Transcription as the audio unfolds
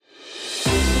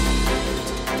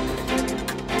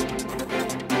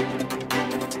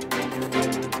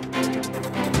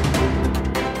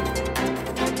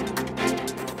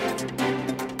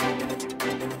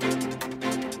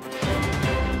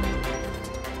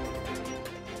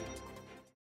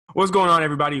What's going on,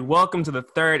 everybody? Welcome to the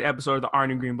third episode of the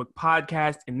Arnie Green Book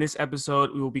podcast. In this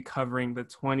episode, we will be covering the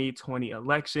 2020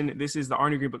 election. This is the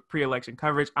Arnie Green Book pre-election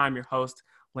coverage. I'm your host,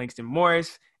 Langston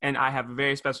Morris, and I have a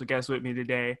very special guest with me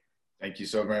today. Thank you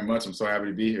so very much. I'm so happy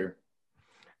to be here.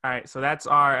 All right, so that's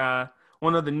our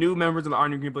one of the new members of the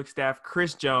Arnie Green Book staff,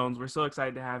 Chris Jones. We're so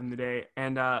excited to have him today,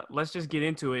 and let's just get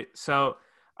into it. So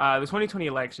the 2020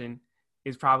 election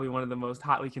is probably one of the most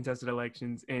hotly contested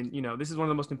elections. And, this is one of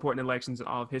the most important elections in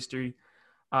all of history,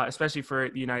 especially for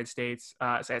the United States.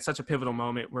 It's at such a pivotal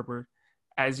moment where we're,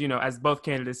 as both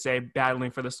candidates say,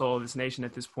 battling for the soul of this nation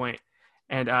at this point.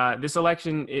 And this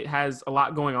election, it has a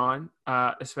lot going on,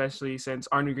 especially since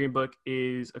Arnie Green Book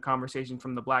is a conversation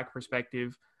from the Black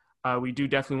perspective. We do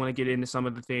definitely want to get into some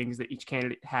of the things that each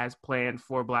candidate has planned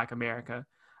for Black America,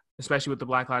 especially with the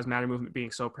Black Lives Matter movement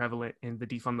being so prevalent and the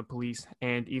defund the police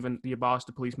and even the abolish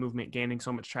the police movement gaining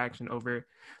so much traction over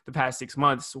the past 6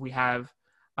 months. We have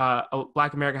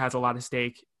Black America has a lot of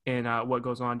stake in what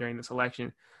goes on during this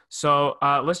election. So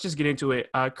let's just get into it.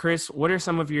 Chris, what are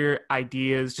some of your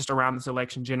ideas just around this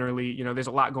election generally? There's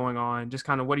a lot going on. Just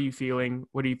kind of what are you feeling?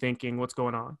 What are you thinking? What's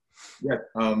going on? Yeah.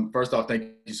 First off,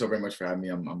 thank you so very much for having me.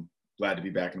 I'm glad to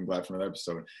be back, and I'm glad for another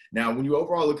episode. Now, when you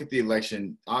overall look at the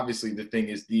election, obviously the thing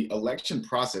is the election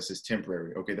process is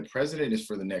temporary. Okay, the president is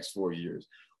for the next 4 years.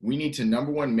 We need to,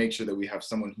 number one, make sure that we have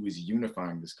someone who is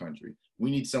unifying this country.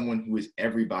 We need someone who is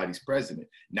everybody's president,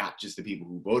 not just the people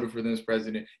who voted for them as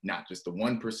president, not just the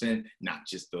 1%, not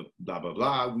just the blah, blah,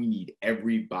 blah. We need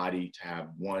everybody to have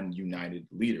one united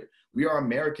leader. We are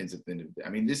Americans at the end of the day. I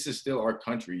mean, this is still our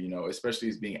country, especially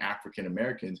as being African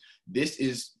Americans. This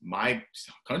is my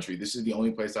country. This is the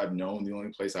only place I've known, the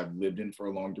only place I've lived in for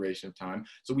a long duration of time.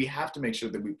 So we have to make sure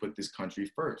that we put this country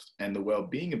first and the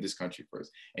well-being of this country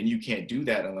first. And you can't do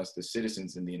that unless the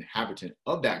citizens and the inhabitant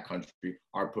of that country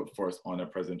are put first on a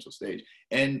presidential stage.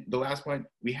 And the last point,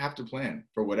 we have to plan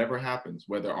for whatever happens,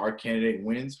 whether our candidate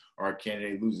wins or our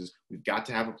candidate loses. We've got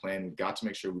to have a plan. We've got to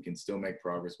make sure we can still make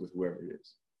progress with whoever it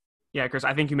is. Yeah, Chris,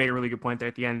 I think you made a really good point there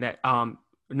at the end that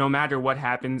no matter what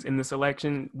happens in this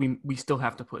election, we still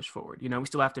have to push forward. We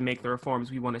still have to make the reforms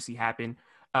we want to see happen.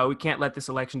 We can't let this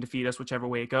election defeat us whichever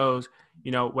way it goes.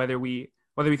 Whether we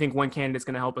think one candidate's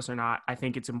going to help us or not, I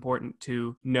think it's important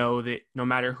to know that no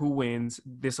matter who wins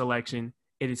this election,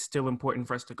 it is still important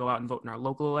for us to go out and vote in our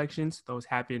local elections. Those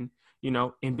happen,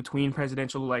 in between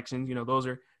presidential elections. Those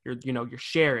are your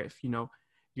sheriff,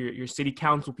 your city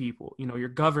council people, your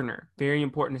governor. Very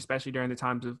important, especially during the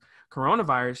times of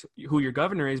coronavirus, who your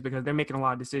governor is, because they're making a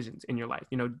lot of decisions in your life.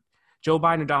 Joe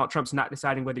Biden and Donald Trump's not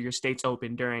deciding whether your state's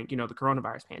open during, the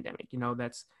coronavirus pandemic.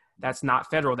 That's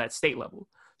not federal, that's state level.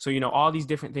 So, all these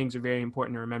different things are very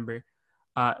important to remember,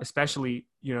 especially,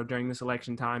 during this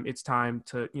election time. It's time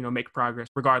to, make progress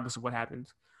regardless of what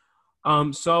happens.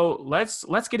 So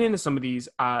let's get into some of these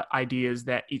ideas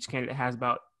that each candidate has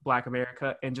about Black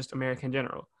America and just America in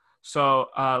general. So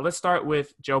let's start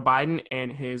with Joe Biden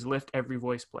and his Lift Every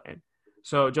Voice plan.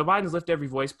 So Joe Biden's Lift Every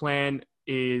Voice plan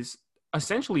is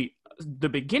essentially the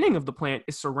beginning of the plan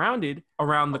is surrounded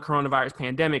around the coronavirus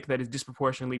pandemic that has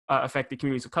disproportionately affected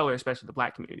communities of color, especially the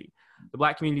Black community. The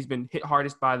Black community has been hit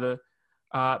hardest by the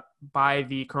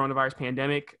coronavirus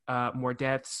pandemic. More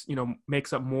deaths,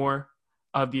 makes up more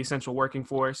of the essential working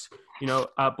force.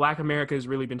 Black America has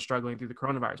really been struggling through the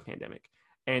coronavirus pandemic.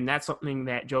 And that's something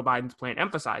that Joe Biden's plan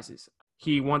emphasizes.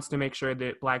 He wants to make sure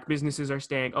that Black businesses are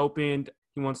staying open.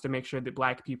 He wants to make sure that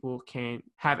Black people can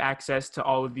have access to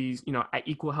all of these,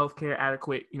 equal healthcare,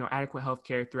 adequate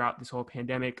healthcare throughout this whole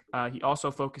pandemic. He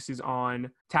also focuses on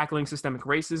tackling systemic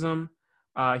racism.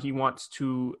 He wants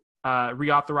to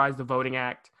reauthorize the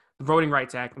Voting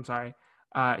Rights Act.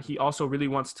 He also really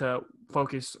wants to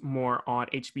focus more on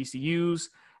HBCUs,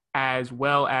 as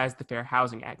well as the Fair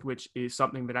Housing Act, which is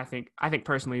something that I think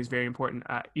personally is very important,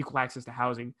 equal access to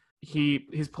housing.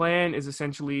 His plan is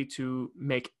essentially to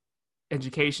make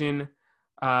education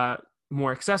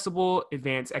more accessible,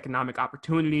 advance economic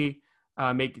opportunity,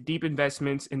 make deep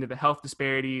investments into the health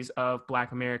disparities of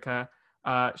Black America,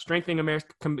 strengthening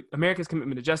America's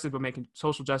commitment to justice by making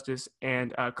social justice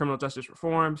and criminal justice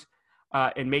reforms,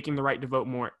 and making the right to vote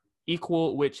more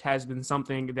equal, which has been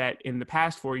something that in the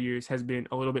past 4 years has been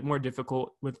a little bit more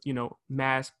difficult with,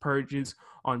 mass purges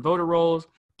on voter rolls,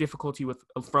 difficulty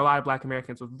for a lot of Black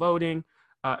Americans with voting,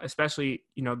 especially,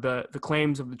 the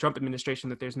claims of the Trump administration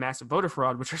that there's massive voter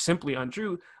fraud, which are simply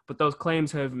untrue, but those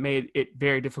claims have made it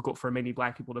very difficult for many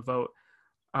Black people to vote.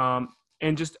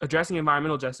 And just addressing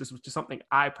environmental justice, which is something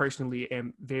I personally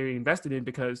am very invested in,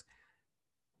 because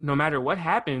no matter what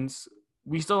happens,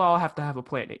 we still all have to have a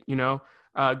planet,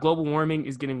 Global warming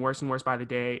is getting worse and worse by the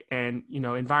day, and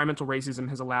environmental racism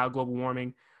has allowed global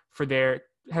warming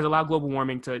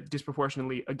to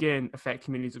disproportionately again affect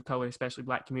communities of color, especially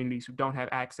Black communities who don't have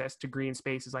access to green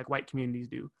spaces like white communities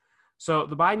do. So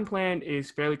the Biden plan is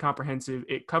fairly comprehensive.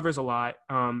 It covers a lot.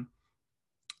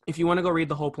 If you want to go read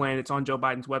the whole plan, it's on Joe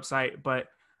Biden's website. But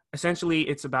essentially,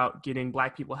 it's about getting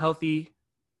Black people healthy,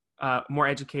 more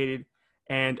educated,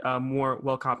 and more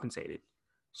well compensated.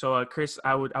 So, Chris,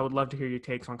 I would love to hear your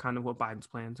takes on kind of what Biden's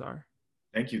plans are.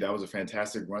 Thank you. That was a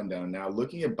fantastic rundown. Now,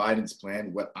 looking at Biden's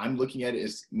plan, what I'm looking at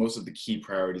is most of the key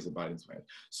priorities of Biden's plan.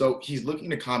 So he's looking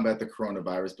to combat the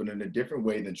coronavirus, but in a different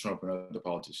way than Trump and other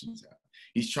politicians have.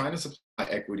 He's trying to supply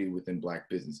equity within Black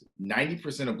businesses.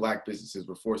 90% of Black businesses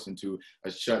were forced into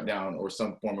a shutdown or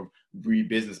some form of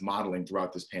business modeling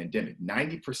throughout this pandemic.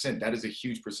 90%, that is a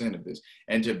huge percent of this.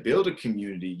 And to build a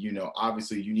community,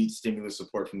 obviously you need stimulus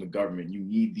support from the government. You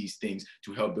need these things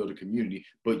to help build a community,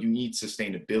 but you need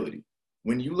sustainability.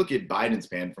 When you look at Biden's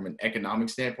plan from an economic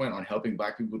standpoint on helping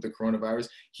Black people with the coronavirus,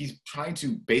 he's trying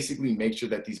to basically make sure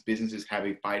that these businesses have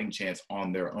a fighting chance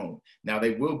on their own. Now,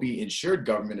 they will be insured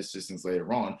government assistance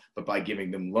later on, but by giving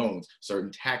them loans,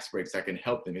 certain tax breaks that can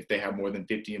help them. If they have more than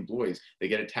 50 employees, they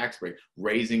get a tax break,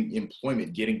 raising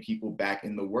employment, getting people back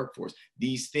in the workforce.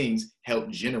 These things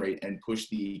help generate and push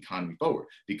the economy forward,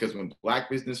 because when Black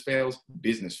business fails,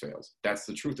 business fails. That's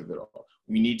the truth of it all.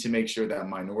 We need to make sure that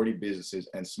minority businesses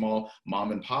and small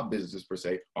mom and pop businesses per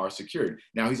se are secured.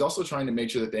 Now, he's also trying to make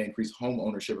sure that they increase home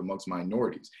ownership amongst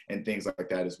minorities and things like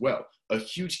that as well. A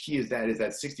huge key is that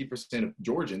 60% of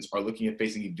Georgians are looking at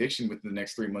facing eviction within the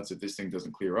next 3 months if this thing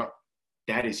doesn't clear up.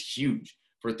 That is huge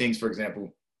for things, for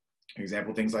example,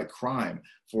 things like crime,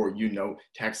 for,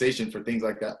 taxation, for things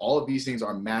like that. All of these things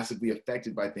are massively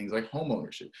affected by things like home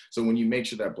ownership. So when you make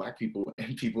sure that Black people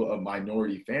and people of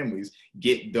minority families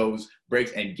get those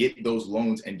breaks and get those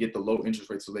loans and get the low interest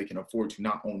rates so they can afford to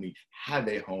not only have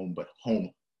a home, but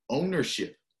home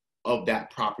ownership of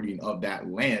that property and of that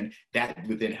land, that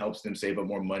then helps them save up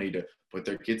more money to put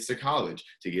their kids to college,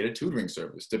 to get a tutoring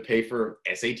service, to pay for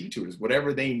SAT tutors,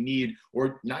 whatever they need,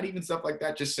 or not even stuff like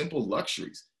that, just simple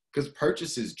luxuries. Because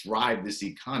purchases drive this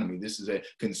economy. This is a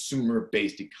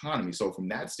consumer-based economy. So from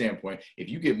that standpoint, if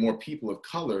you get more people of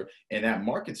color and that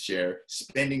market share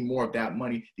spending more of that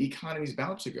money, the economy is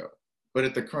bound to go. But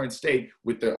at the current state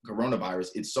with the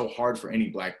coronavirus, it's so hard for any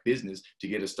Black business to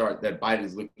get a start that Biden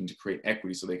is looking to create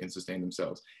equity so they can sustain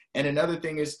themselves. And another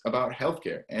thing is about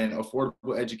healthcare and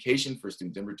affordable education for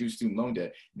students and reduce student loan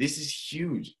debt. This is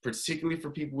huge, particularly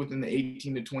for people within the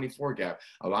 18 to 24 gap.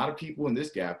 A lot of people in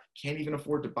this gap can't even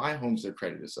afford to buy homes. Their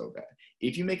credit is so bad.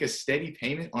 If you make a steady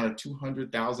payment on a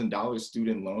 $200,000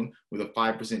 student loan with a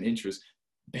 5% interest,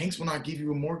 banks will not give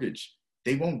you a mortgage.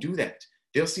 They won't do that.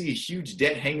 They'll see a huge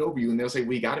debt hang over you and they'll say,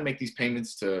 we got to make these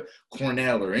payments to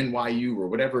Cornell or NYU or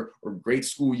whatever, or great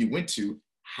school you went to.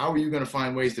 How are you going to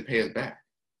find ways to pay us back?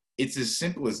 It's as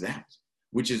simple as that,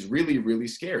 which is really, really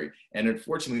scary. And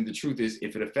unfortunately, the truth is,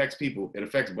 if it affects people, it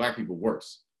affects Black people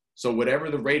worse. So whatever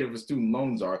the rate of the student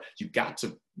loans are, you've got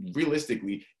to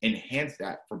realistically enhance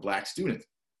that for Black students.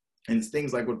 And it's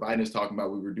things like what Biden is talking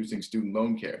about with reducing student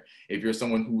loan care. If you're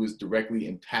someone who was directly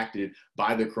impacted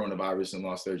by the coronavirus and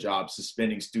lost their job,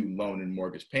 suspending student loan and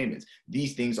mortgage payments.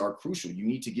 These things are crucial. You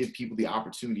need to give people the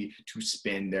opportunity to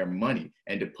spend their money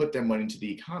and to put their money into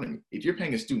the economy. If you're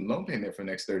paying a student loan payment for the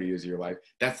next 30 years of your life,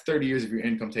 that's 30 years of your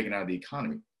income taken out of the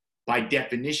economy. By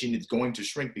definition, it's going to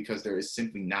shrink because there is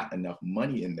simply not enough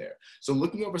money in there. So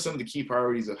looking over some of the key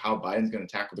priorities of how Biden's going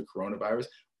to tackle the coronavirus,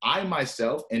 I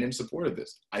myself am in support of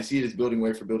this. I see it as building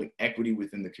way for building equity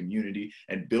within the community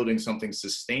and building something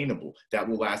sustainable that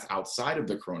will last outside of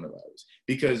the coronavirus.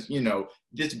 Because,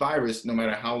 this virus, no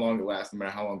matter how long it lasts, no matter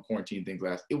how long quarantine things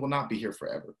last, it will not be here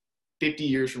forever. 50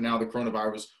 years from now, the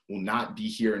coronavirus will not be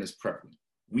here and is prevalent.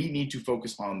 We need to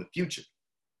focus on the future.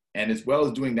 And as well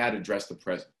as doing that, address the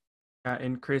present.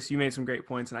 And Chris, you made some great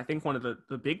points. And I think one of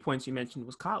the big points you mentioned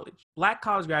was college. Black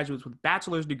college graduates with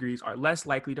bachelor's degrees are less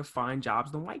likely to find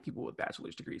jobs than white people with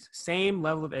bachelor's degrees. Same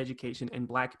level of education, and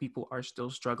Black people are still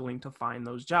struggling to find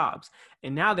those jobs.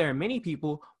 And now there are many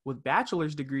people with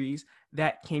bachelor's degrees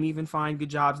that can't even find good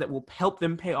jobs that will help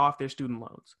them pay off their student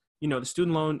loans. The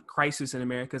student loan crisis in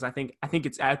America is, I think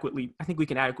we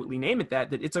can adequately name it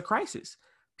that it's a crisis.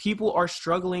 People are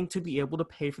struggling to be able to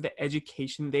pay for the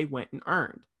education they went and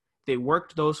earned. They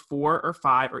worked those 4 or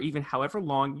 5 or even however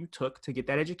long you took to get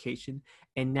that education,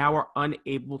 and now are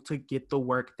unable to get the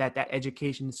work that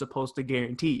education is supposed to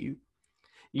guarantee you.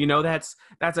 You know, that's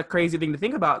a crazy thing to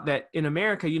think about, that in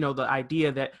America, you know, the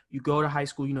idea that you go to high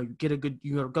school, you know, you get a good,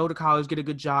 you know, go to college, get a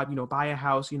good job, you know, buy a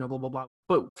house, you know, blah, blah, blah.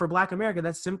 But for Black America,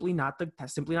 that's simply not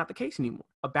the case anymore.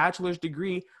 A bachelor's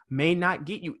degree may not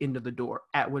get you into the door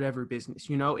at whatever business,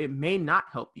 you know, it may not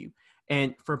help you.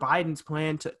 And for Biden's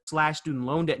plan to slash student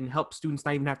loan debt and help students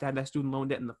not even have to have that student loan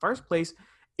debt in the first place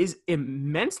is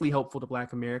immensely helpful to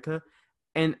Black America.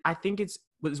 And I think it's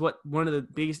what one of the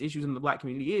biggest issues in the Black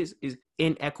community is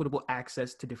inequitable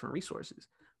access to different resources.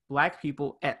 Black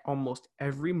people at almost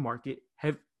every market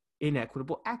have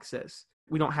inequitable access.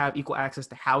 We don't have equal access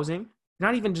to housing,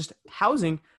 not even just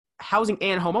housing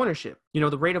and home ownership. You know,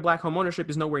 the rate of Black home ownership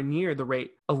is nowhere near the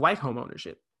rate of white home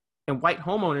ownership. And white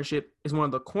home ownership is one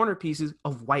of the corner pieces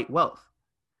of white wealth,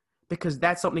 because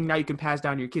that's something now you can pass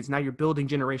down to your kids. Now you're building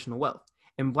generational wealth.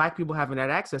 And Black people haven't had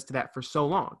access to that for so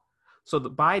long. So the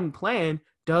Biden plan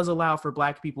does allow for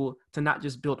Black people to not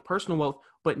just build personal wealth,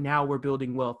 but now we're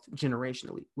building wealth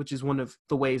generationally, which is one of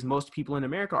the ways most people in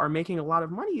America are making a lot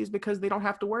of money, is because they don't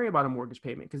have to worry about a mortgage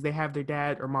payment because they have their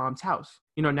dad or mom's house.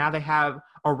 You know, now they have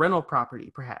a rental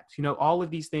property, perhaps, you know, all of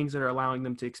these things that are allowing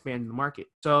them to expand the market.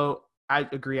 So I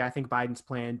agree. I think Biden's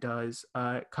plan does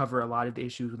cover a lot of the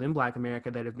issues within Black America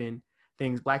that have been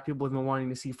things Black people have been wanting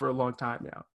to see for a long time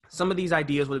now. Some of these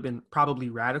ideas would have been probably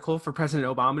radical for President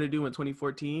Obama to do in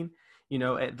 2014. You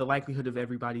know, the likelihood of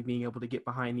everybody being able to get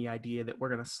behind the idea that we're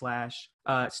going to slash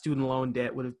student loan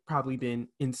debt would have probably been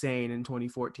insane in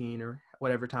 2014 or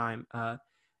whatever time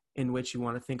in which you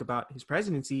want to think about his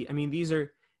presidency. I mean, these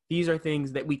are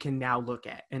things that we can now look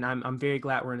at. And I'm very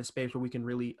glad we're in a space where we can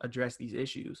really address these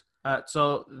issues.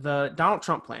 So the Donald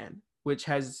Trump plan, which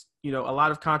has, you know, a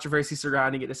lot of controversy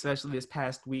surrounding it, especially this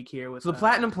past week here. So the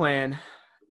Platinum Plan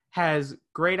has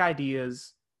great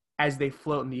ideas as they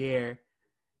float in the air.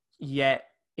 Yet,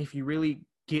 if you really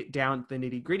get down to the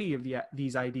nitty gritty of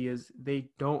these ideas, they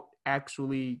don't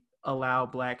actually allow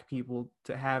Black people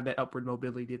to have that upward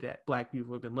mobility that Black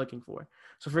people have been looking for.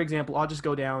 So, for example, I'll just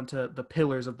go down to the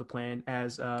pillars of the plan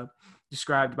as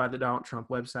described by the Donald Trump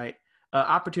website: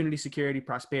 opportunity, security,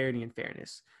 prosperity, and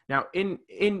fairness. Now,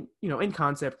 in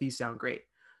concept, these sound great.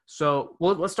 So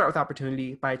let's start with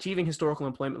opportunity. By achieving historical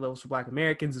employment levels for Black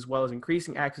Americans, as well as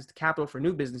increasing access to capital for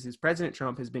new businesses, President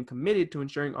Trump has been committed to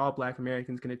ensuring all Black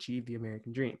Americans can achieve the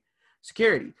American dream.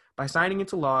 Security. By signing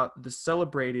into law the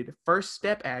celebrated First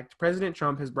Step Act, President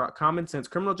Trump has brought common sense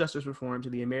criminal justice reform to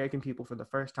the American people for the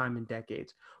first time in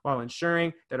decades, while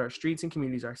ensuring that our streets and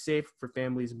communities are safe for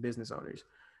families and business owners.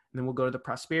 And then we'll go to the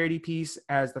prosperity piece.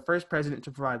 As the first president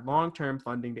to provide long-term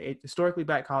funding to historically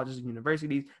Black colleges and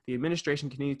universities, the administration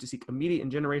continues to seek immediate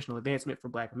and generational advancement for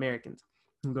Black Americans.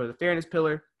 We'll go to the fairness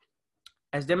pillar.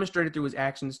 As demonstrated through his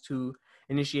actions to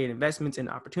initiate investments in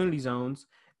opportunity zones,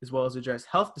 as well as address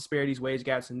health disparities, wage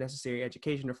gaps, and necessary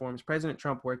education reforms, President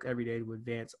Trump works every day to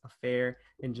advance a fair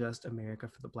and just America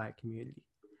for the Black community.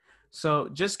 So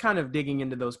just kind of digging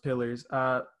into those pillars,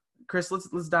 Chris,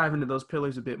 let's dive into those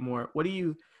pillars a bit more. What are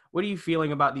you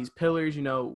feeling about these pillars? You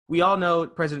know, we all know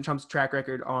President Trump's track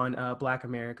record on Black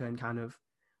America and kind of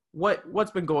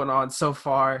what's been going on so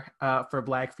far for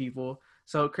Black people.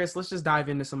 So, Chris, let's just dive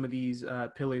into some of these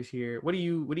pillars here. What are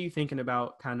you thinking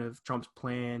about kind of Trump's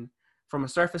plan from a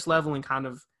surface level, and kind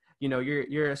of, you know,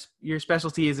 your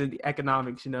specialty is in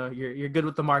economics. You know, you're good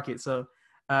with the market. So,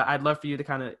 I'd love for you to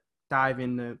kind of dive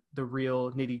into the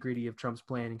real nitty gritty of Trump's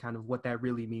plan and kind of what that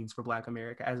really means for Black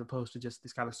America, as opposed to just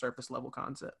this kind of surface level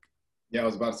concept. Yeah, I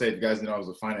was about to say, if you guys know I was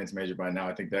a finance major by now,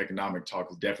 I think the economic talk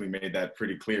has definitely made that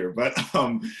pretty clear. But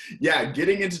yeah,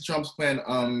 getting into Trump's plan,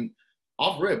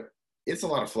 off rip, it's a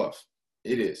lot of fluff.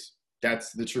 It is.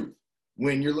 That's the truth.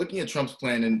 When you're looking at Trump's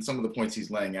plan and some of the points he's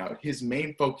laying out, his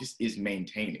main focus is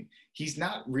maintaining. He's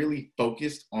not really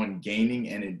focused on gaining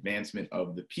an advancement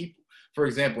of the people. For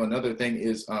example, another thing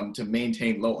is to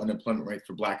maintain low unemployment rates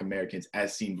for Black Americans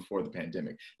as seen before the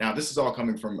pandemic. Now, this is all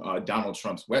coming from Donald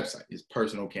Trump's website, his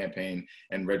personal campaign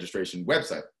and registration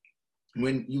website.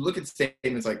 When you look at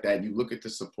statements like that, you look at the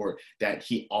support that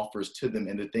he offers to them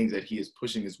and the things that he is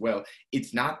pushing as well,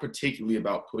 it's not particularly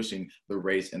about pushing the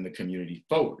race and the community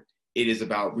forward. It is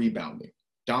about rebounding.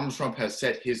 Donald Trump has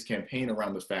set his campaign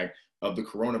around the fact of the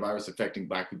coronavirus affecting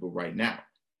Black people right now.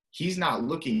 He's not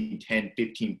looking 10,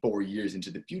 15, 4 years into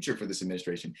the future for this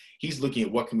administration. He's looking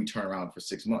at what can we turn around for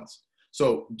 6 months.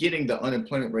 So getting the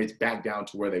unemployment rates back down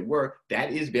to where they were,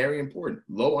 that is very important.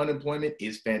 Low unemployment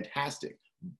is fantastic.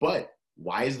 But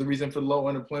why is the reason for low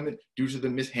unemployment? Due to the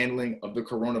mishandling of the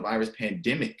coronavirus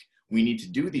pandemic. We need to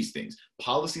do these things.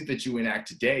 Policies that you enact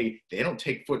today, they don't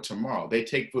take foot tomorrow. They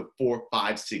take foot 4,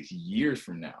 5, 6 years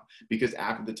from now. Because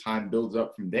after the time builds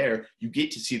up from there, you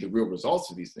get to see the real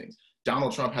results of these things.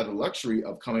 Donald Trump had the luxury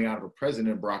of coming out of a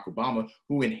president, Barack Obama,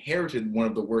 who inherited one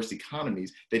of the worst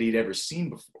economies that he'd ever seen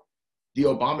before. The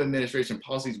Obama administration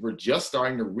policies were just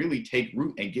starting to really take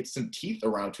root and get some teeth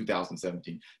around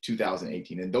 2017,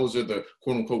 2018. And those are the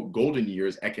quote unquote golden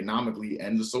years economically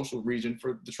and the social region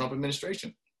for the Trump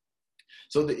administration.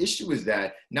 So the issue is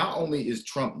that not only is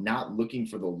Trump not looking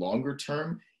for the longer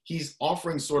term, he's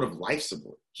offering sort of life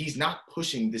support. He's not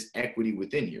pushing this equity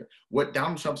within here. What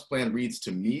Donald Trump's plan reads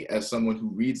to me as someone who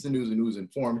reads the news and who's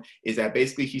informed is that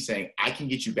basically he's saying, I can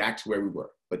get you back to where we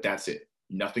were, but that's it,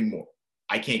 nothing more.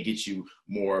 I can't get you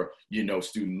more,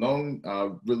 student loan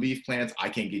relief plans. I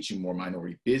can't get you more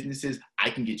minority businesses. I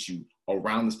can get you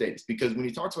around the states. Because when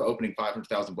he talks about opening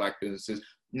 500,000 Black businesses,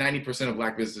 90% of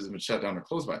Black businesses have been shut down or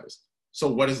closed by this. So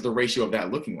what is the ratio of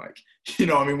that looking like?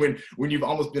 When you've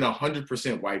almost been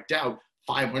 100% wiped out,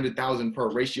 500,000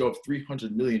 per ratio of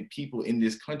 300 million people in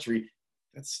this country,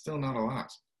 that's still not a lot.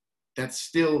 That's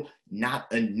still not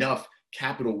enough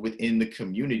capital within the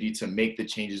community to make the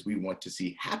changes we want to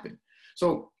see happen.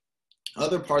 So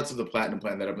other parts of the Platinum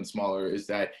Plan that have been smaller is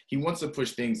that he wants to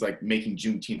push things like making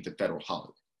Juneteenth a federal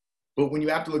holiday. But when you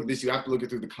have to look at this, you have to look at it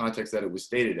through the context that it was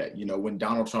stated at. When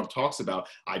Donald Trump talks about,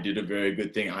 I did a very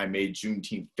good thing, I made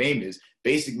Juneteenth famous,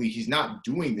 basically he's not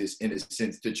doing this in a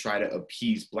sense to try to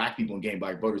appease Black people and gain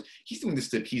Black voters. He's doing this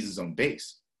to appease his own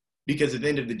base. Because at the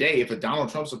end of the day, if a Donald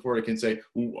Trump supporter can say,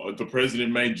 the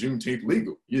president made Juneteenth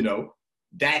legal,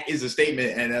 that is a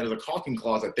statement and that is a caulking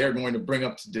clause that they're going to bring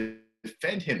up to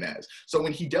defend him as. So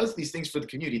when he does these things for the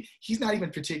community, he's not even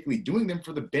particularly doing them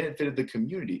for the benefit of the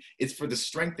community. It's for the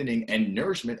strengthening and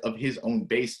nourishment of his own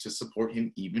base to support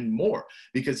him even more.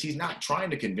 Because he's not trying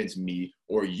to convince me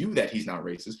or you that he's not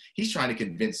racist. He's trying to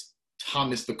convince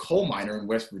Thomas, the coal miner in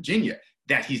West Virginia,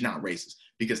 that he's not racist.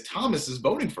 Because Thomas is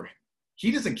voting for him.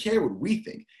 He doesn't care what we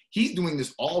think. He's doing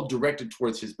this all directed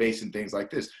towards his base and things like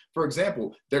this. For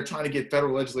example, they're trying to get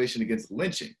federal legislation against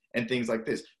lynching and things like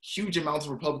this. Huge amounts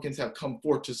of Republicans have come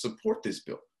forth to support this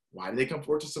bill. Why do they come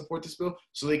forward to support this bill?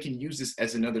 So they can use this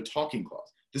as another talking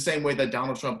clause. The same way that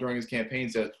Donald Trump during his campaign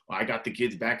said, I got the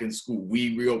kids back in school,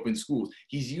 we reopened schools.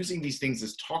 He's using these things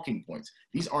as talking points.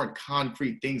 These aren't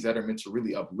concrete things that are meant to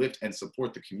really uplift and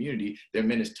support the community. They're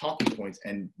meant as talking points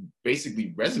and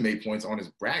basically resume points on his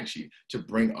brag sheet to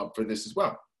bring up for this as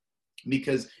well.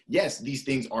 Because yes, these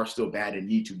things are still bad and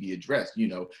need to be addressed.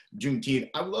 Juneteenth,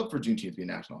 I would love for Juneteenth to be a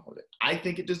national holiday. I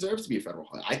think it deserves to be a federal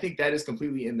holiday. I think that is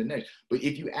completely in the next. But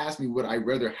if you ask me, would I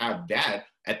rather have that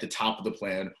at the top of the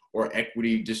plan or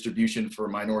equity distribution for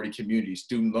minority communities,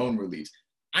 student loan relief?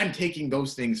 I'm taking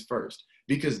those things first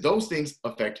because those things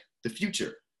affect the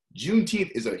future. Juneteenth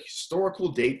is a historical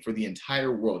date for the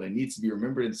entire world and needs to be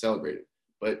remembered and celebrated.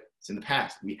 But it's in the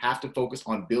past. We have to focus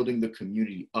on building the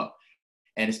community up.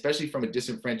 And especially from a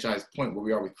disenfranchised point where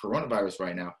we are with coronavirus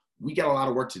right now, we got a lot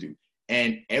of work to do.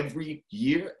 And every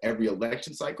year, every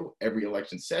election cycle, every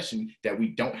election session that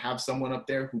we don't have someone up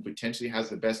there who potentially has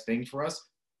the best thing for us,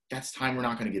 that's time we're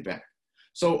not going to get back.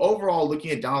 So overall,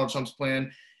 looking at Donald Trump's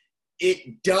plan,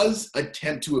 it does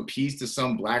attempt to appease to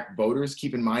some Black voters.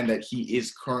 Keep in mind that he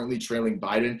is currently trailing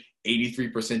Biden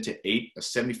 83% to 8, a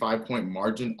 75-point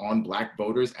margin on Black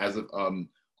voters as of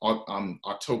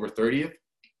October 30th.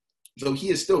 So he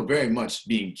is still very much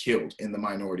being killed in the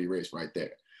minority race right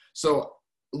there. So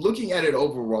looking at it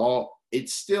overall,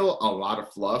 it's still a lot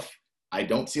of fluff. I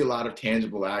don't see a lot of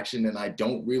tangible action, and I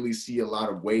don't really see a lot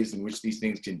of ways in which these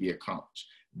things can be accomplished.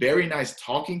 Very nice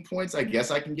talking points. I guess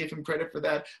I can give him credit for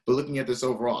that. But looking at this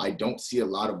overall, I don't see a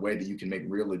lot of way that you can make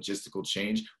real logistical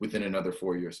change within another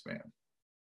 4-year span.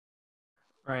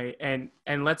 Right. And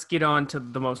let's get on to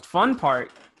the most fun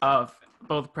part of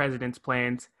both presidents'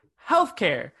 plans,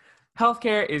 healthcare.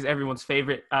 Healthcare is everyone's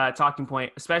favorite talking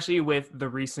point, especially with the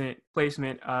recent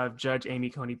placement of Judge Amy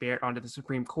Coney Barrett onto the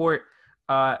Supreme Court.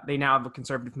 They now have a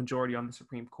conservative majority on the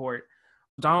Supreme Court.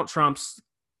 Donald Trump's,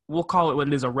 we'll call it what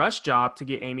it is, a rush job to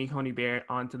get Amy Coney Barrett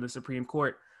onto the Supreme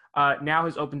Court, now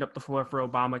has opened up the floor for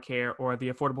Obamacare, or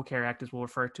the Affordable Care Act as we'll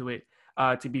refer to it,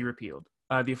 to be repealed.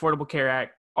 The Affordable Care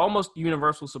Act, almost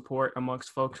universal support amongst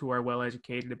folks who are well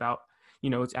educated about,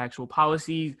 its actual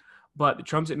policies. But the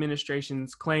Trump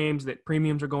administration's claims that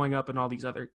premiums are going up and all these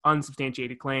other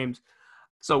unsubstantiated claims.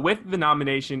 So with the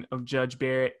nomination of Judge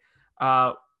Barrett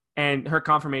and her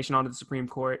confirmation onto the Supreme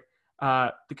Court,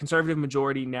 the conservative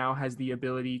majority now has the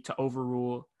ability to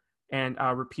overrule and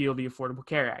repeal the Affordable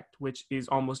Care Act, which is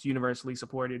almost universally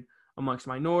supported amongst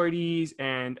minorities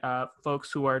and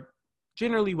folks who are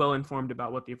generally well informed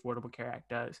about what the Affordable Care Act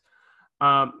does.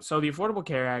 So the Affordable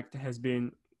Care Act has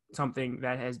been something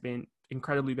that has been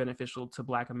incredibly beneficial to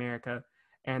Black America.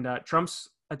 And Trump's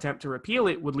attempt to repeal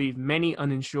it would leave many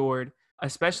uninsured,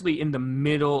 especially in the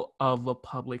middle of a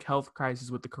public health crisis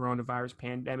with the coronavirus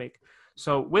pandemic.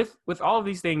 So with all of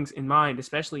these things in mind,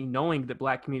 especially knowing that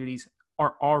Black communities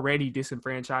are already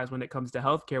disenfranchised when it comes to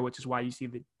healthcare, which is why you see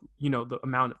the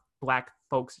amount of Black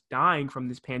folks dying from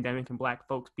this pandemic and Black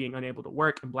folks being unable to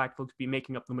work and Black folks be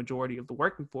making up the majority of the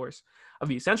working force, of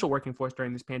the essential working force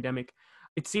during this pandemic,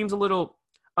 it seems a little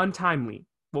untimely,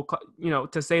 well,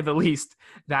 to say the least,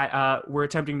 that we're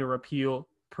attempting to repeal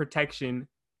protection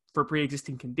for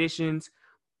pre-existing conditions,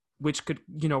 which could,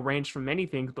 range from many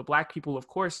things. But Black people, of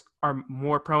course, are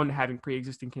more prone to having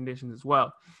pre-existing conditions as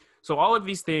well. So all of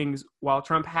these things, while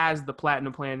Trump has the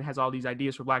Platinum Plan, has all these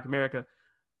ideas for Black America,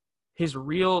 his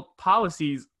real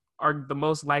policies are the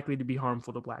most likely to be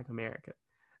harmful to Black America.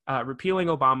 Repealing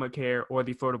Obamacare or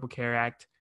the Affordable Care Act,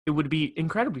 it would be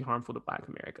incredibly harmful to Black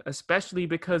America, especially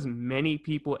because many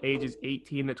people ages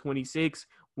 18 to 26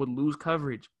 would lose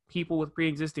coverage. People with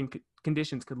pre-existing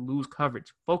conditions could lose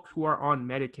coverage. Folks who are on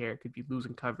Medicare could be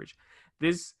losing coverage.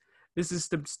 This is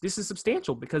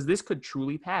substantial because this could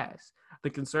truly pass. The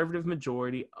conservative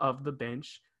majority of the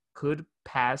bench could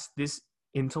pass this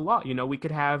into law. We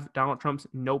could have Donald Trump's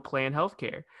no plan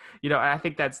healthcare. I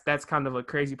think that's kind of a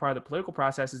crazy part of the political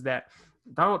process, is that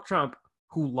Donald Trump,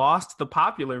 who lost the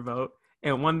popular vote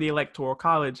and won the Electoral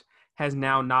College, has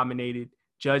now nominated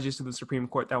judges to the Supreme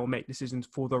Court that will make decisions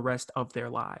for the rest of their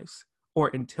lives or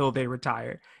until they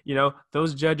retire.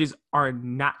 Those judges are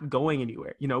not going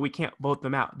anywhere. We can't vote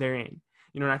them out. They're in.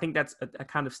 And I think that's a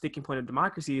kind of sticking point of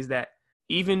democracy, is that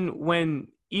even when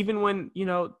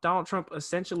Donald Trump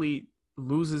essentially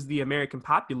loses the American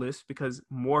populace because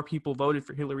more people voted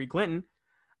for Hillary Clinton,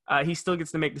 he still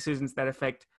gets to make decisions that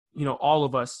affect all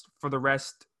of us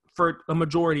for a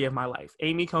majority of my life.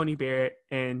 Amy Coney Barrett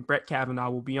and Brett Kavanaugh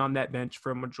will be on that bench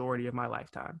for a majority of my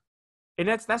lifetime. And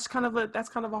that's kind of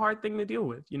a hard thing to deal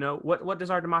with. What does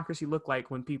our democracy look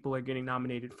like when people are getting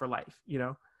nominated for life?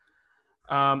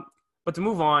 But to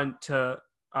move on to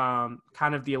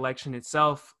kind of the election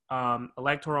itself,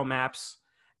 electoral maps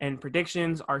and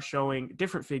predictions are showing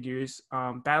different figures.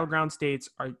 Battleground states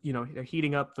are, they're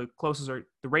heating up. The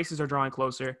races are drawing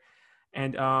closer.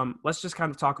 And let's just kind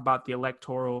of talk about the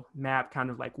electoral map, kind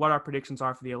of like what our predictions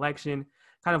are for the election,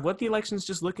 kind of what the election is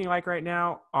just looking like right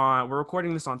now. We're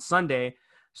recording this on Sunday,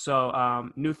 so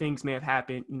new things may have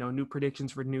happened. New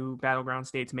predictions for new battleground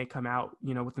states may come out,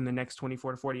 within the next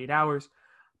 24 to 48 hours.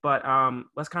 But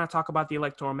let's kind of talk about the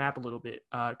electoral map a little bit,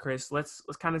 Chris. Let's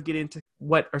kind of get into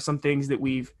what are some things that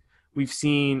we've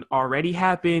seen already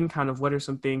happen. Kind of what are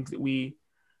some things that we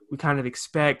kind of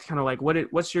expect. Kind of like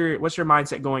what's your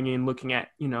mindset going in, looking at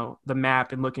the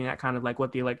map and looking at kind of like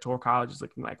what the Electoral College is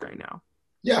looking like right now.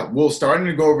 Yeah, well, starting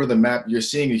to go over the map, you're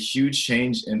seeing a huge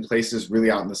change in places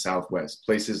really out in the Southwest,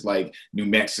 places like New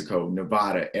Mexico,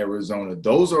 Nevada, Arizona.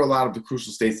 Those are a lot of the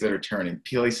crucial states that are turning,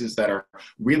 places that are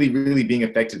really, really being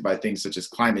affected by things such as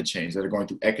climate change, that are going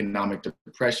through economic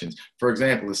depressions. For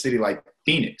example, a city like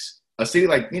Phoenix. A city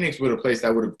like Phoenix would have a place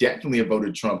that would have definitely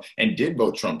voted Trump and did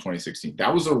vote Trump 2016.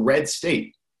 That was a red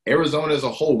state. Arizona as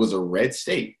a whole was a red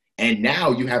state. And now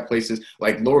you have places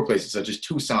like lower places such as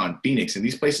Tucson, Phoenix, and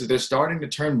these places, they're starting to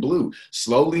turn blue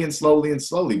slowly and slowly and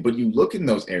slowly. But you look in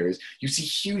those areas, you see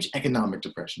huge economic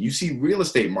depression. You see real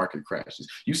estate market crashes.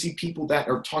 You see people that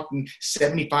are talking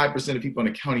 75% of people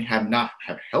in the county have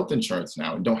health insurance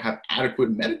now and don't have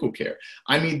adequate medical care.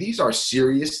 I mean, these are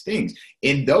serious things.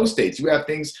 In those states, you have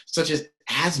things such as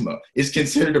asthma is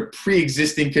considered a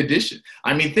pre-existing condition.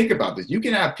 I mean, think about this. You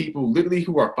can have people literally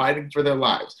who are fighting for their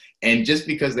lives, and just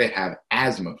because they have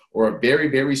asthma or a very,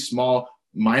 very small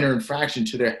minor infraction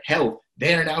to their health,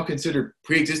 they are now considered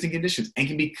pre-existing conditions and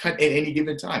can be cut at any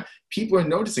given time. People are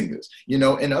noticing this,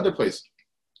 in other places.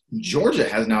 Georgia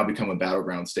has now become a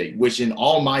battleground state, which in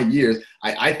all my years,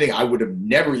 I think I would have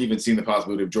never even seen the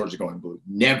possibility of Georgia going blue.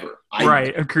 Never.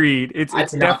 Right. Agreed. It's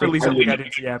definitely something I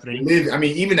didn't see happening.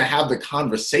 Even to have the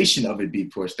conversation of it be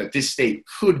pushed that this state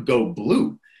could go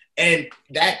blue. And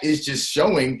that is just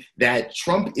showing that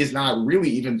Trump is not really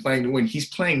even playing to win. He's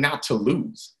playing not to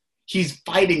lose. He's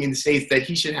fighting in states that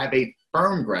he should have a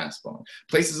firm grasp on.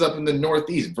 Places up in the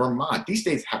Northeast, Vermont, these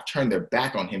states have turned their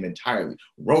back on him entirely.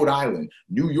 Rhode Island,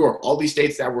 New York, all these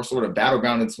states that were sort of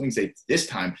battleground and swing states, this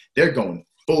time they're going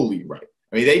fully right.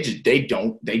 I mean, they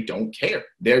don't care.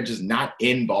 They're just not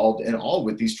involved at all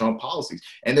with these Trump policies.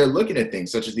 And they're looking at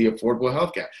things such as the Affordable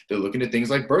Health Care. They're looking at things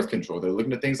like birth control. They're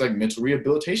looking at things like mental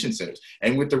rehabilitation centers.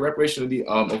 And with the reparation of the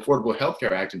Affordable Health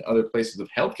Care Act and other places of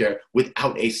healthcare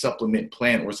without a supplement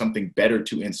plan or something better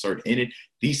to insert in it,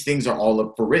 these things are all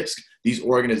up for risk. These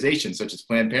organizations such as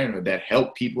Planned Parenthood that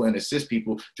help people and assist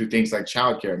people through things like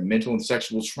childcare, mental and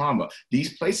sexual trauma,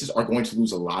 these places are going to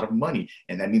lose a lot of money.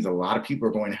 And that means a lot of people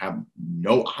are going to have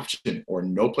no option or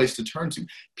no place to turn to.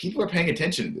 People are paying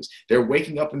attention to this. They're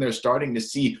waking up and they're starting to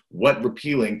see what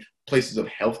repealing places of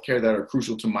healthcare that are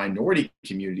crucial to minority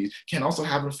communities can also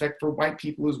have an effect for white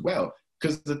people as well.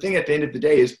 Because the thing at the end of the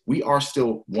day is we are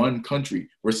still one country.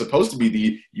 We're supposed to be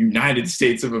the United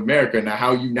States of America. Now,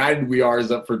 how united we are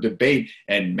is up for debate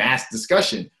and mass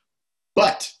discussion.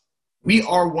 But we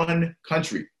are one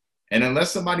country. And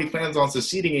unless somebody plans on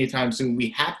seceding anytime soon, we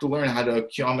have to learn how to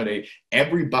accommodate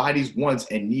everybody's wants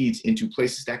and needs into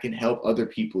places that can help other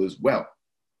people as well.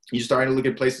 You're starting to look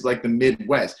at places like the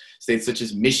Midwest, states such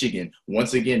as Michigan,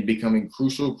 once again becoming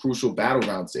crucial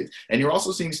battleground states. And you're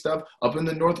also seeing stuff up in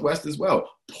the Northwest as well.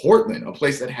 Portland, a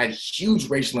place that had huge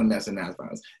racial unrest and mass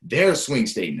violence, they're a swing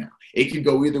state now. It could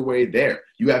go either way there.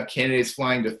 You have candidates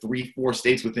flying to 3-4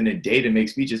 states within a day to make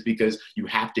speeches because you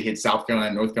have to hit South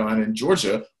Carolina, North Carolina, and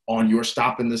Georgia on your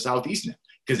stop in the Southeast now.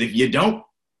 Because if you don't,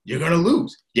 you're going to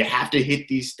lose. You have to hit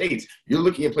these states. You're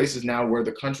looking at places now where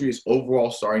the country is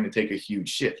overall starting to take a huge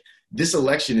shift. This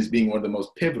election is being one of the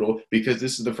most pivotal because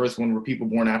this is the first one where people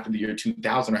born after the year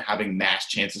 2000 are having mass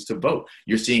chances to vote.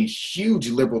 You're seeing huge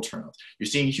liberal turnouts. You're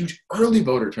seeing huge early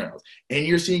voter turnouts. And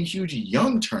you're seeing huge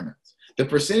young turnouts. The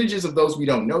percentages of those we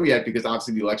don't know yet because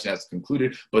obviously the election has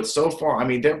concluded. But so far, I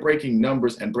mean, they're breaking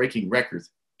numbers and breaking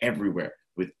records everywhere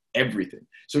with everything.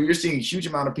 So you're seeing a huge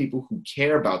amount of people who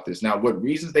care about this. Now, what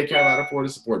reasons they care about it for, to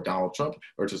support Donald Trump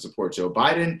or to support Joe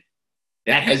Biden,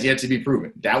 that has yet to be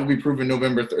proven. That will be proven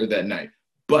November 3rd that night.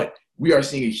 But we are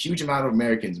seeing a huge amount of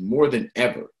Americans more than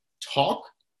ever talk,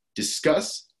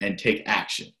 discuss, and take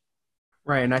action.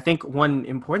 Right. And I think one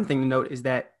important thing to note is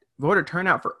that voter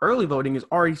turnout for early voting is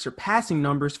already surpassing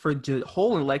numbers for the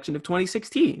whole election of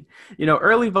 2016. You know,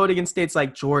 early voting in states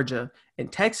like Georgia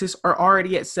and Texas are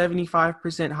already at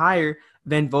 75% higher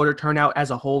than voter turnout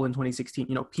as a whole in 2016.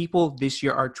 You know, people this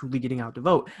year are truly getting out to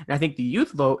vote. And I think the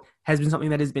youth vote has been something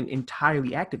that has been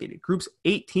entirely activated. Groups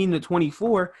 18 to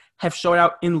 24 have showed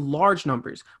out in large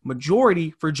numbers,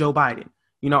 majority for Joe Biden.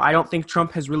 You know, I don't think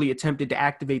Trump has really attempted to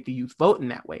activate the youth vote in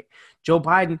that way. Joe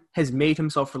Biden has made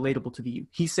himself relatable to the youth.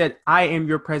 He said, I am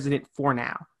your president for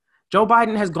now. Joe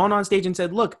Biden has gone on stage and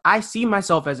said, look, I see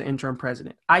myself as an interim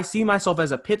president. I see myself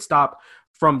as a pit stop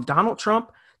from Donald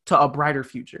Trump to a brighter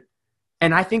future.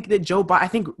 And I think that I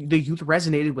think the youth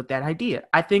resonated with that idea.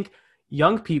 I think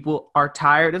young people are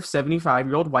tired of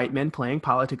 75-year-old white men playing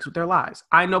politics with their lives.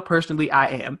 I know personally I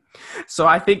am. So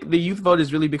I think the youth vote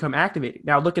has really become activated.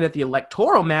 Now, looking at the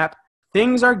electoral map,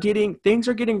 things are getting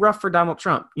rough for Donald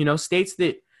Trump. You know, states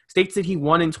that he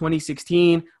won in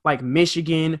 2016, like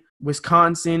Michigan,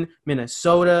 Wisconsin,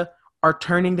 Minnesota, are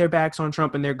turning their backs on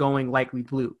Trump and they're going likely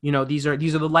blue. You know, these are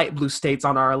the light blue states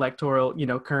on our electoral,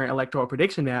 current electoral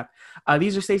prediction map.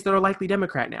 These are states that are likely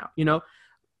Democrat now. You know,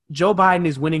 Joe Biden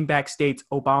is winning back states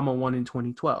Obama won in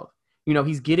 2012. You know,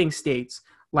 he's getting states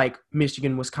like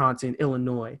Michigan, Wisconsin,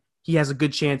 Illinois. He has a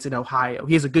good chance in Ohio.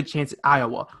 He has a good chance at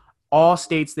Iowa. All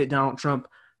states that Donald Trump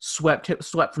swept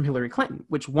from Hillary Clinton,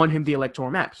 which won him the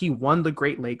electoral map. He won the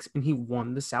Great Lakes and he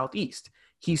won the Southeast.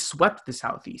 He swept the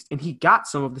Southeast and he got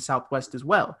some of the Southwest as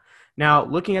well. Now,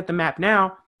 looking at the map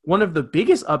now, one of the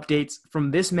biggest updates from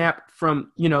this map,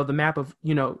 from, the map of,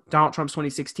 Donald Trump's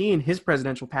 2016, his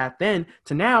presidential path then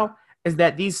to now, is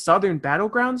that these southern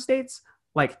battleground states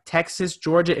like Texas,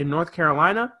 Georgia, and North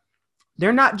Carolina,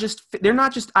 they're not just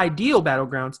ideal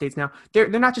battleground states now. They're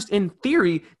not just in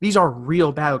theory. These are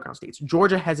real battleground states.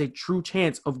 Georgia has a true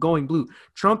chance of going blue.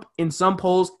 Trump in some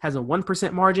polls has a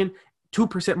 1% margin,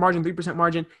 2% margin, 3%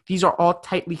 margin. These are all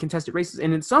tightly contested races.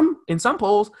 And in some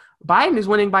polls, Biden is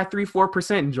winning by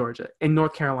 3-4% in Georgia and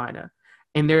North Carolina.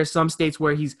 And there are some states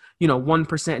where he's,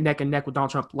 1% neck and neck with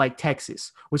Donald Trump, like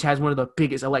Texas, which has one of the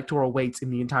biggest electoral weights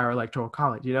in the entire electoral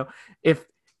college. If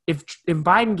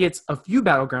Biden gets a few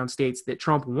battleground states that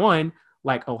Trump won,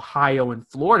 like Ohio and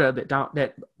Florida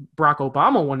that Barack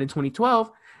Obama won in 2012,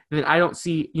 then I don't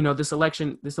see, this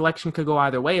election could go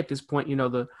either way at this point.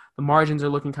 The margins are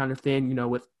looking kind of thin,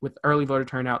 with early voter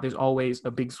turnout. There's always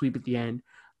a big sweep at the end.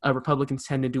 Republicans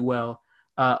tend to do well.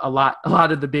 A lot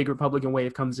of the big Republican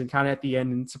wave comes in kind of at the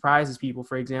end and surprises people.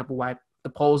 For example, why the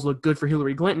polls look good for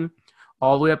Hillary Clinton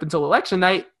all the way up until election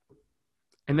night.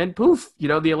 And then poof,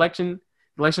 the election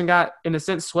got, in a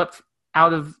sense, swept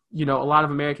out of, a lot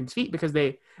of Americans' feet because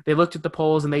they looked at the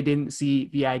polls and they didn't see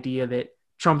the idea that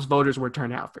Trump's voters would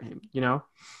turn out for him,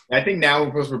 I think now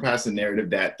we're past the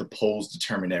narrative that the polls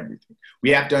determine everything.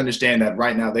 We have to understand that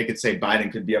right now they could say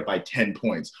Biden could be up by 10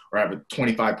 points or have a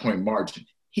 25-point margin.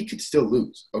 he could still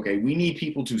lose. Okay, we need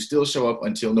people to still show up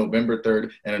until November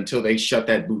 3rd and until they shut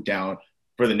that boot down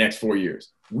for the next 4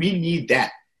 years. We need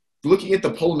that. Looking at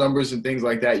the poll numbers and things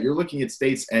like that, you're looking at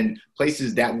states and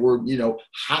places that were,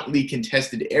 hotly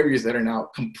contested areas that are now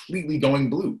completely going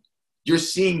blue. You're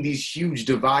seeing these huge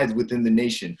divides within the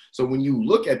nation. So when you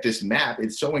look at this map,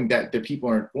 it's showing that the people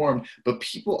are informed, but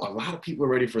a lot of people are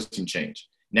ready for some change.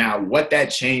 Now, what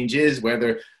that change is,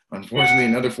 whether unfortunately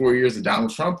another 4 years of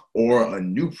Donald Trump or a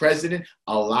new president,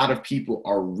 a lot of people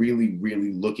are really,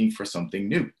 really looking for something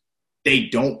new. They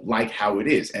don't like how it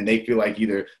is, and they feel like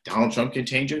either Donald Trump can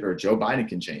change it or Joe Biden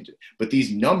can change it. But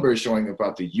these numbers showing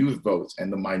about the youth votes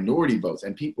and the minority votes,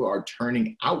 and people are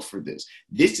turning out for this.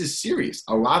 This is serious.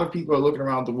 A lot of people are looking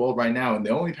around the world right now, and the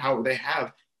only power they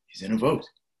have is in a vote.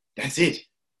 That's it.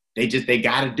 They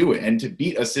got to do it. And to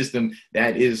beat a system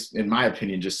that is, in my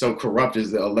opinion, just so corrupt as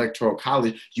the Electoral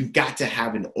College, you've got to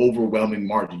have an overwhelming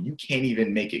margin. You can't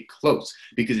even make it close,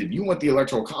 because if you want the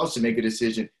Electoral College to make a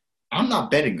decision, I'm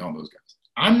not betting on those guys.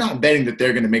 I'm not betting that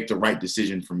they're going to make the right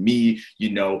decision for me,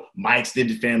 my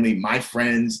extended family, my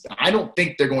friends. I don't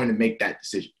think they're going to make that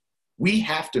decision. We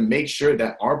have to make sure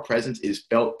that our presence is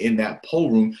felt in that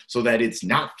poll room so that it's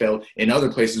not felt in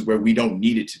other places where we don't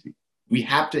need it to be. We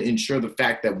have to ensure the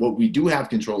fact that what we do have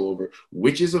control over,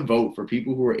 which is a vote for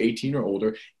people who are 18 or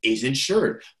older, is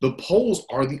ensured. The polls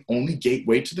are the only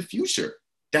gateway to the future.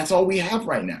 That's all we have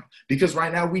right now, because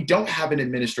right now we don't have an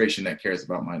administration that cares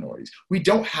about minorities. We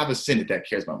don't have a Senate that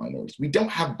cares about minorities. We don't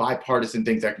have bipartisan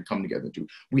things that can come together to.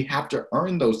 We have to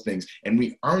earn those things, and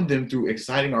we earn them through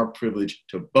exercising our privilege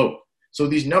to vote. So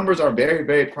these numbers are very,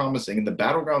 very promising, and the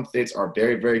battleground states are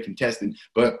very, very contested.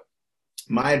 But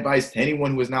my advice to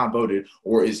anyone who has not voted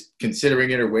or is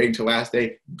considering it or waiting till last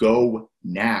day, go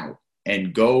now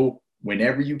and go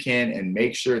whenever you can, and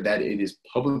make sure that it is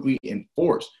publicly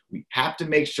enforced. We have to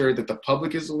make sure that the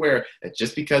public is aware that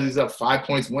just because he's up 5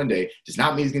 points one day does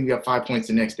not mean he's going to be up 5 points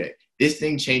the next day. This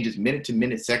thing changes minute to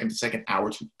minute, second to second,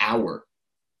 hour to hour.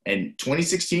 And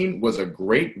 2016 was a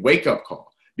great wake-up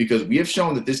call, because we have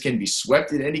shown that this can be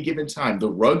swept at any given time.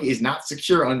 The rug is not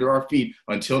secure under our feet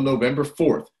until November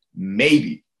 4th,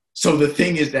 maybe. So the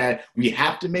thing is that we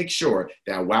have to make sure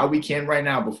that while we can right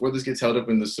now, before this gets held up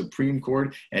in the Supreme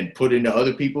Court and put into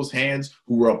other people's hands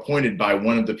who were appointed by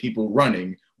one of the people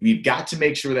running, we've got to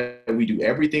make sure that we do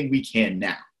everything we can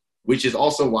now, which is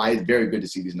also why it's very good to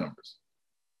see these numbers.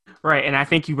 Right. And I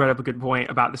think you brought up a good point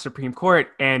about the Supreme Court.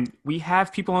 And we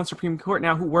have people on Supreme Court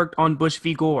now who worked on Bush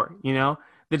v. Gore,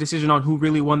 the decision on who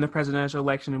really won the presidential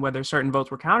election and whether certain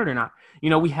votes were counted or not.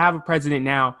 We have a president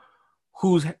now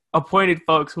who's appointed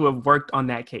folks who have worked on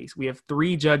that case. We have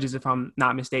 3 judges, if I'm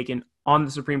not mistaken, on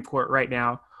the Supreme Court right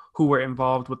now who were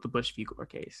involved with the Bush v. Gore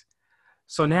case.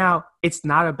 So now it's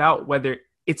not about whether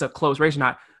it's a close race or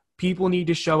not. People need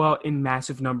to show out in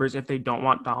massive numbers if they don't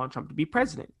want Donald Trump to be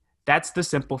president. That's the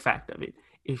simple fact of it.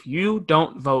 If you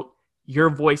don't vote, your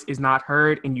voice is not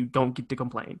heard and you don't get to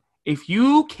complain. If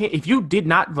you did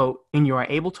not vote and you are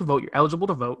able to vote, you're eligible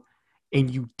to vote,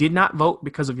 and you did not vote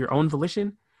because of your own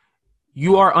volition,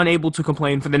 you are unable to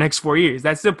complain for the next 4 years.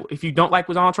 That's simple. If you don't like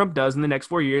what Donald Trump does in the next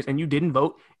 4 years and you didn't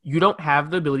vote, you don't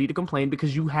have the ability to complain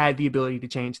because you had the ability to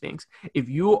change things. If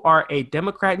you are a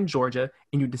Democrat in Georgia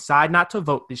and you decide not to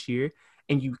vote this year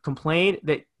and you complain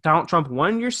that Donald Trump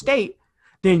won your state,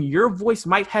 then your voice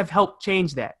might have helped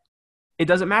change that. It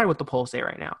doesn't matter what the polls say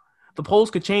right now. The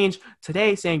polls could change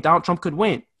today saying Donald Trump could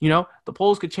win. The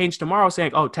polls could change tomorrow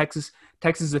saying, oh, Texas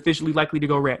is officially likely to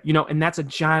go red, and that's a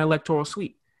giant electoral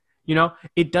sweep.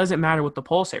 It doesn't matter what the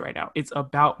polls say right now. It's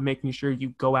about making sure you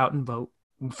go out and vote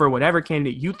for whatever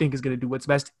candidate you think is going to do what's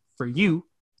best for you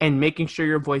and making sure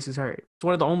your voice is heard. It's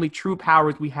one of the only true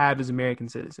powers we have as American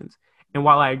citizens. And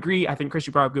while I agree, I think Chris,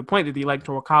 you brought up a good point that the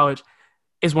Electoral College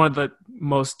is one of the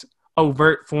most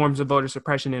overt forms of voter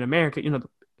suppression in America.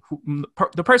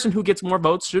 The person who gets more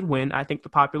votes should win. I think the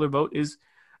popular vote is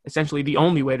essentially the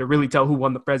only way to really tell who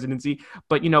won the presidency.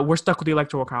 But, we're stuck with the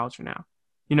Electoral College for now.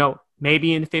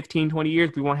 Maybe in 15, 20 years,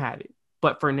 we won't have it.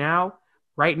 But for now,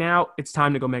 right now, it's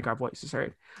time to go make our voices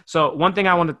heard. So one thing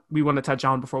we want to touch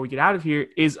on before we get out of here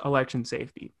is election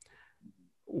safety.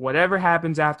 Whatever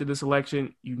happens after this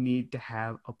election, you need to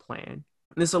have a plan.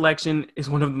 This election is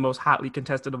one of the most hotly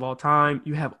contested of all time.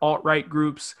 You have alt-right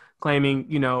groups claiming,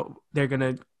 they're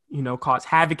going to, cause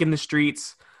havoc in the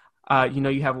streets.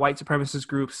 You have white supremacist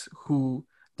groups who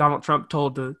Donald Trump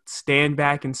told to stand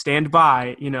back and stand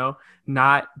by,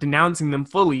 not denouncing them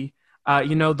fully.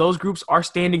 Those groups are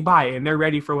standing by and they're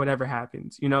ready for whatever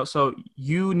happens, so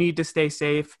you need to stay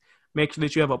safe. Make sure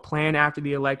that you have a plan after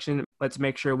the election. Let's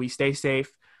make sure we stay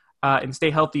safe. and stay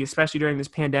healthy, especially during this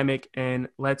pandemic. And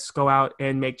let's go out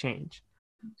and make change.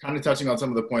 Kind of touching on some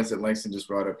of the points that Langston just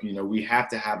brought up, we have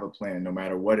to have a plan no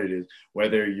matter what it is,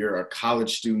 whether you're a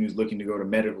college student who's looking to go to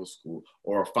medical school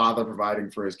or a father providing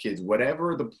for his kids,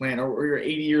 whatever the plan, or you're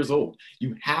 80 years old,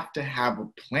 you have to have a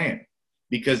plan,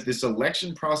 because this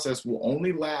election process will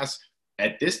only last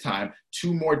at this time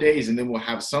 2 more days, and then we'll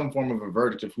have some form of a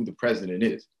verdict of who the president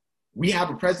is. We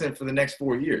have a president for the next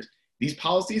 4 years. These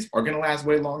policies are going to last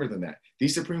way longer than that.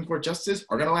 These Supreme Court justices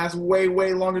are going to last way,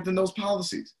 way longer than those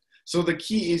policies. So the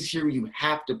key is here, you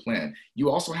have to plan. You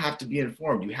also have to be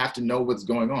informed. You have to know what's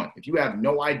going on. If you have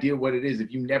no idea what it is,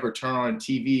 if you never turn on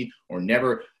TV or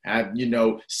never have,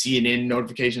 CNN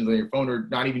notifications on your phone, or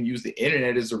not even use the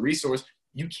internet as a resource,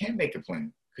 you can't make a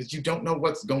plan, because you don't know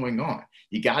what's going on.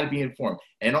 You got to be informed.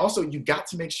 And also, you got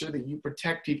to make sure that you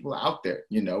protect people out there.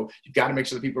 You got to make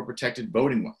sure that people are protected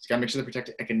voting-wise. You got to make sure they're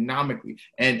protected economically.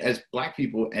 And as Black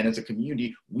people and as a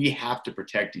community, we have to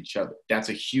protect each other. That's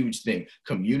a huge thing.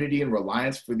 Community and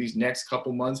reliance for these next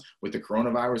couple months with the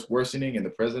coronavirus worsening and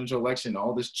the presidential election,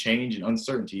 all this change and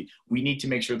uncertainty, we need to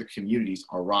make sure the communities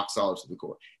are rock solid to the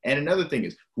core. And another thing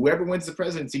is, whoever wins the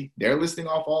presidency, they're listing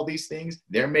off all these things.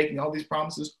 They're making all these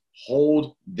promises.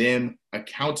 Hold them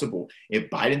accountable. If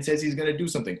Biden says he's going to do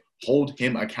something, hold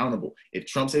him accountable. If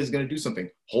Trump says he's going to do something,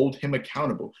 hold him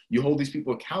accountable. You hold these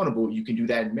people accountable. You can do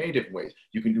that in many different ways.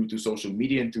 You can do it through social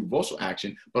media and through vocal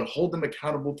action, but hold them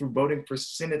accountable through voting for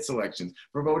Senate selections,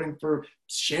 for voting for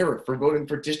sheriff, for voting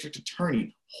for district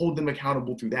attorney. Hold them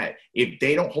accountable through that. If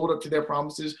they don't hold up to their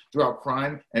promises throughout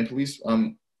crime and police,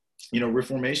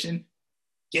 reformation,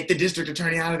 get the district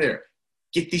attorney out of there.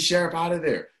 Get the sheriff out of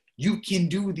there. You can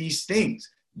do these things.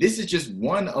 This is just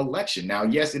one election. Now,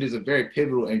 yes, it is a very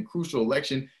pivotal and crucial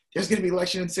election. There's going to be an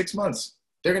election in 6 months.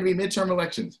 There are going to be midterm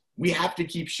elections. We have to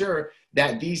keep sure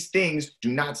that these things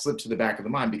do not slip to the back of the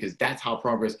mind, because that's how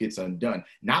progress gets undone.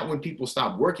 Not when people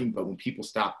stop working, but when people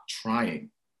stop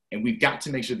trying. And we've got to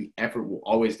make sure the effort will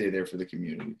always stay there for the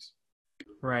communities.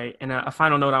 Right. And a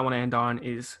final note I want to end on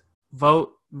is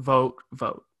vote, vote,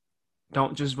 vote.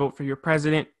 Don't just vote for your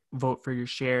president. Vote for your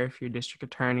sheriff, your district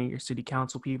attorney, your city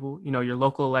council people. Your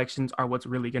local elections are what's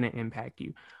really going to impact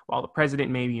you. While the president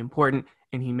may be important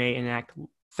and he may enact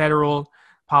federal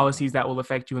policies that will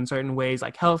affect you in certain ways,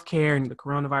 like healthcare and the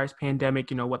coronavirus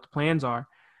pandemic, what the plans are.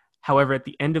 However, at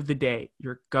the end of the day,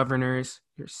 your governors,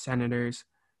 your senators,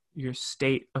 your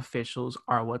state officials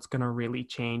are what's going to really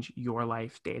change your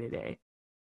life day to day.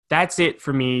 That's it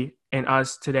for me and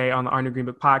us today on the Our New Green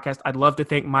Book podcast. I'd love to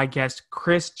thank my guest,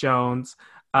 Chris Jones.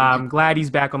 I'm glad he's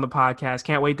back on the podcast.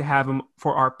 Can't wait to have him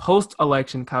for our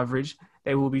post-election coverage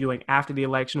that we'll be doing after the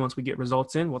election. Once we get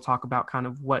results in, we'll talk about kind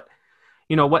of what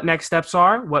next steps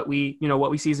are, what we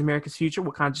see as America's future.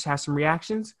 We'll kind of just have some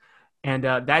reactions. And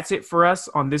that's it for us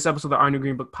on this episode of the Our New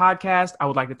Green Book podcast. I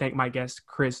would like to thank my guest,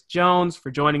 Chris Jones,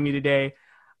 for joining me today.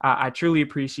 I truly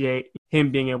appreciate him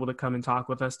being able to come and talk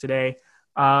with us today.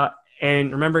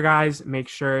 And remember, guys, make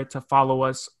sure to follow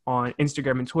us on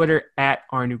Instagram and Twitter at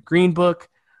Our New Green Book.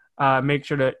 Make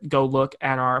sure to go look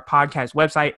at our podcast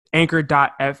website,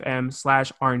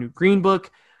 anchor.fm/Our New Green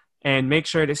Book, and make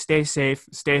sure to stay safe,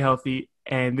 stay healthy.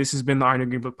 And this has been the Our New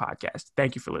Green Book podcast.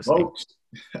 Thank you for listening.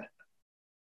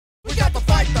 We got to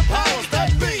fight the powers that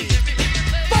be.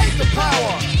 Fight the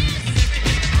power.